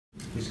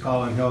Is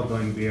Collin Hill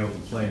going to be able to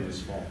play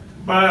this fall?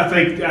 But I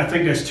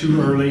think that's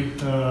too early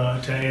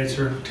to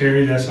answer,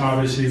 Terry. That's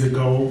obviously the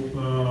goal.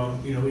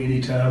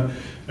 Anytime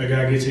a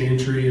guy gets an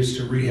injury, is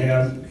to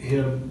rehab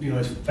him,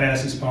 as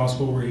fast as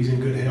possible, where he's in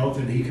good health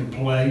and he can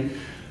play.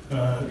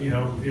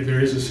 If there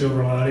is a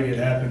silver lining, it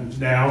happens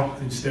now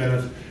instead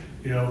of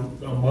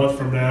a month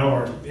from now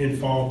or in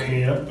fall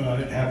camp.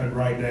 It happened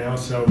right now,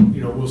 so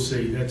we'll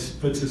see. That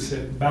puts us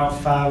at about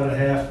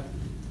 5.5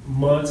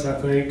 months,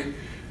 I think,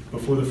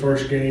 before the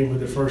first game,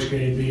 with the first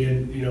game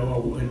being,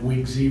 in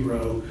week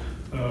 0.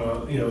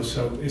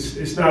 So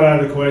it's not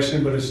out of the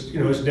question, but it's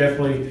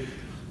definitely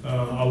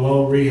a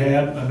long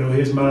rehab. I know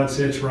his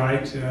mindset's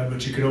right,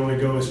 but you can only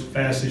go as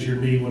fast as your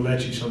knee will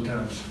let you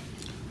sometimes.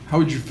 How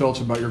would you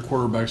felt about your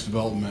quarterback's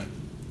development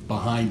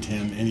behind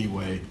him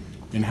anyway,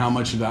 and how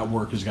much of that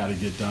work has got to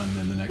get done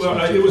in the next? Well,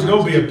 it was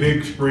going to be a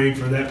big spring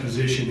for that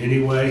position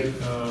anyway.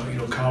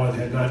 Collin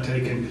had not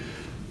taken.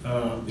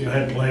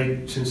 Hadn't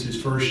played since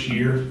his first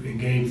year in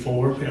Game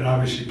 4. Had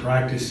obviously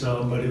practiced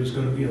some, but it was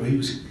going to, he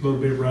was a little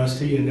bit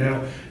rusty, and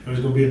now it was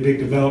going to be a big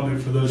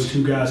development for those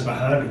two guys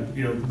behind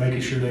him.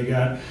 Making sure they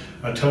got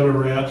a ton of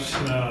reps.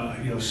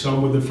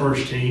 Some with the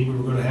first team. We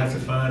were going to have to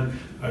find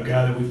a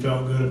guy that we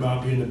felt good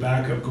about being the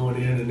backup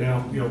going in, and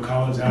now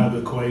Collin's out of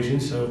the equation.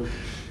 So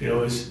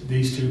it's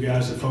these two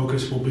guys. The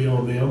focus will be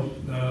on them,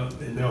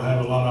 and they'll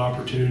have a lot of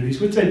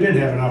opportunities, which they've been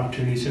having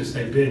opportunities since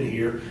they've been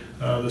here.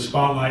 The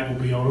spotlight will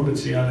be on them and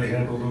see how they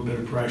handle a little bit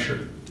of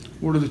pressure.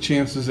 What are the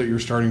chances that your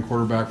starting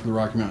quarterback for the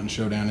Rocky Mountain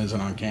Showdown isn't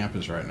on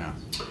campus right now?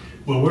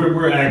 Well,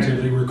 we're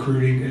actively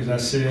recruiting. As I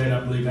said, I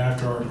believe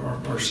after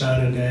our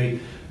signing day,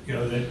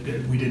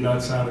 that we did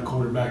not sign a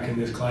quarterback in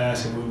this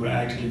class, and we would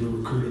actively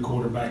recruit a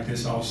quarterback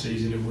this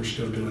offseason, and we're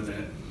still doing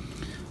that.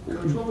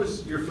 Coach, what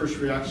was your first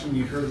reaction when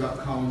you heard about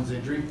Collin's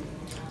injury?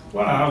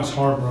 Well, I was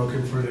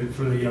heartbroken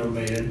for the young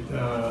man.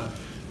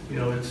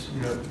 It's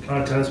a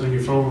lot of times when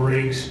your phone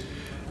rings,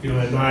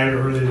 at night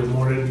or early in the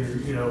morning,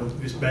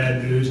 it's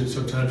bad news, and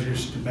sometimes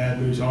it's the bad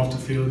news off the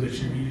field that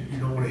you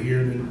don't want to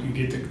hear. And then you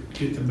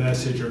get the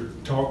message or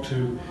talk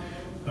to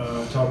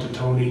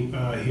Tony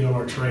Hill,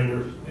 our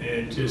trainer,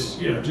 and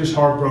just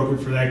heartbroken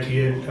for that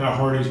kid. How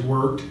hard he's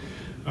worked.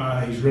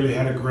 He's really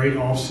had a great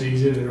off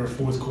season in our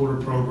fourth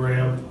quarter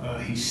program.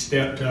 He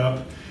stepped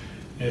up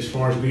as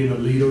far as being a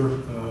leader,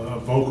 a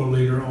vocal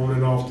leader on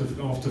and off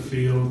the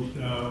field.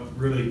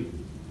 Really.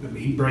 I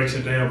mean, he breaks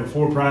it down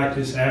before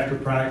practice, after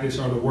practice,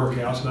 or the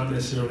workouts, not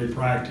necessarily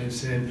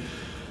practice. And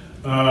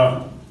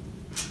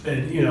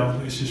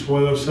it's just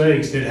one of those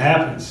things that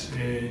happens.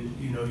 And,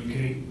 you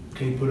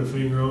can't put a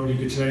finger on it. You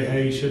could say,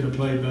 hey, you shouldn't have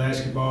played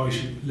basketball. You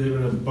should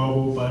live in a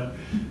bubble. But,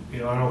 I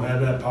don't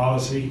have that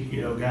policy.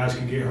 Guys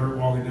can get hurt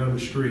walking down the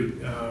street.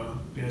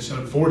 It's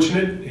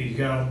unfortunate. He's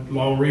got a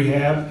long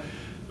rehab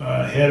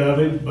ahead of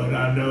him. But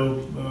I know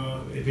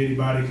if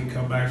anybody can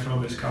come back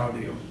from it, it's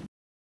Collin Hill.